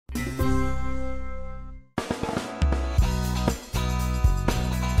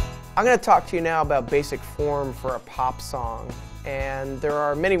I'm going to talk to you now about basic form for a pop song, and there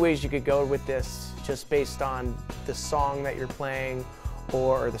are many ways you could go with this just based on the song that you're playing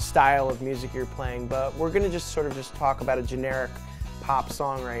or the style of music you're playing, but we're going to just talk about a generic pop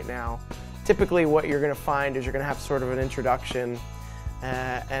song right now. Typically what you're going to find is you're going to have sort of an introduction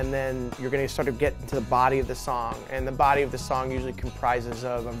and then you're going to sort of get into the body of the song, and the body of the song usually comprises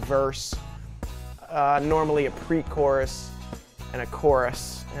of a verse, normally a pre-chorus and a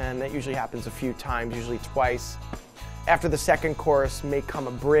chorus, and that usually happens a few times, usually twice. After the second chorus may come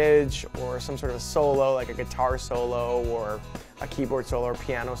a bridge or some sort of a solo, like a guitar solo or a keyboard solo or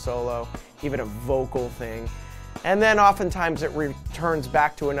piano solo, even a vocal thing. And then oftentimes it returns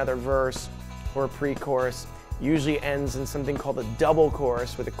back to another verse or a pre-chorus, usually ends in something called a double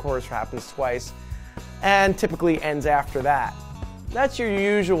chorus, where the chorus happens twice, and typically ends after that. That's your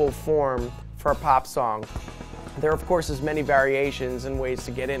usual form for a pop song. There, of course, is many variations and ways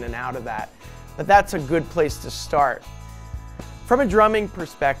to get in and out of that, but that's a good place to start. From a drumming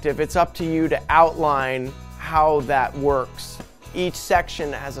perspective, it's up to you to outline how that works. Each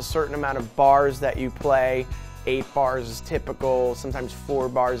section has a certain amount of bars that you play. 8 bars is typical, sometimes 4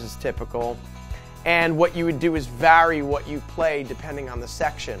 bars is typical. And what you would do is vary what you play depending on the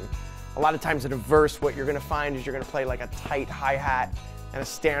section. A lot of times in a verse, what you're going to find is you're going to play like a tight hi-hat and a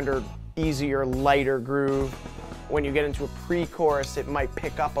standard, easier, lighter groove. When you get into a pre-chorus, it might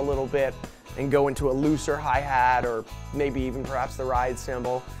pick up a little bit and go into a looser hi-hat or maybe even perhaps the ride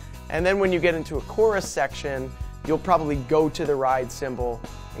cymbal. And then when you get into a chorus section, you'll probably go to the ride cymbal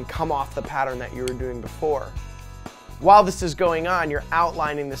and come off the pattern that you were doing before. While this is going on, you're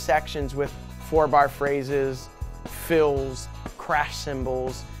outlining the sections with 4-bar phrases, fills, crash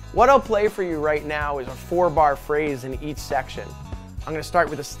cymbals. What I'll play for you right now is a 4-bar phrase in each section. I'm going to start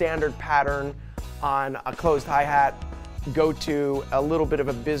with a standard pattern on a closed hi-hat, go to a little bit of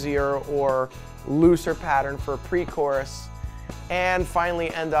a busier or looser pattern for a pre-chorus, and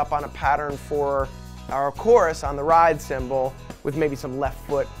finally end up on a pattern for our chorus on the ride cymbal with maybe some left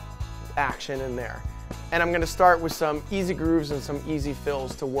foot action in there. And I'm going to start with some easy grooves and some easy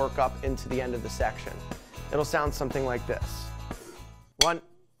fills to work up into the end of the section. It'll sound something like this. 1,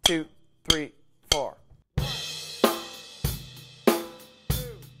 2, 3, 4.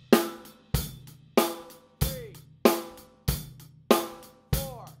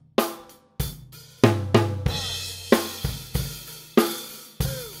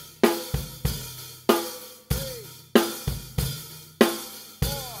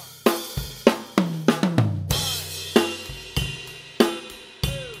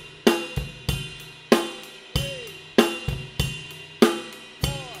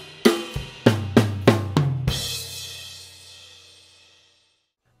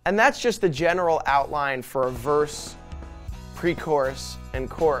 And that's just the general outline for a verse, pre-chorus, and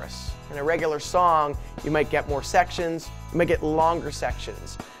chorus. In a regular song, you might get more sections, you might get longer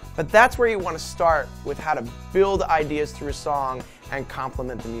sections. But that's where you want to start with how to build ideas through a song and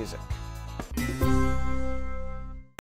complement the music.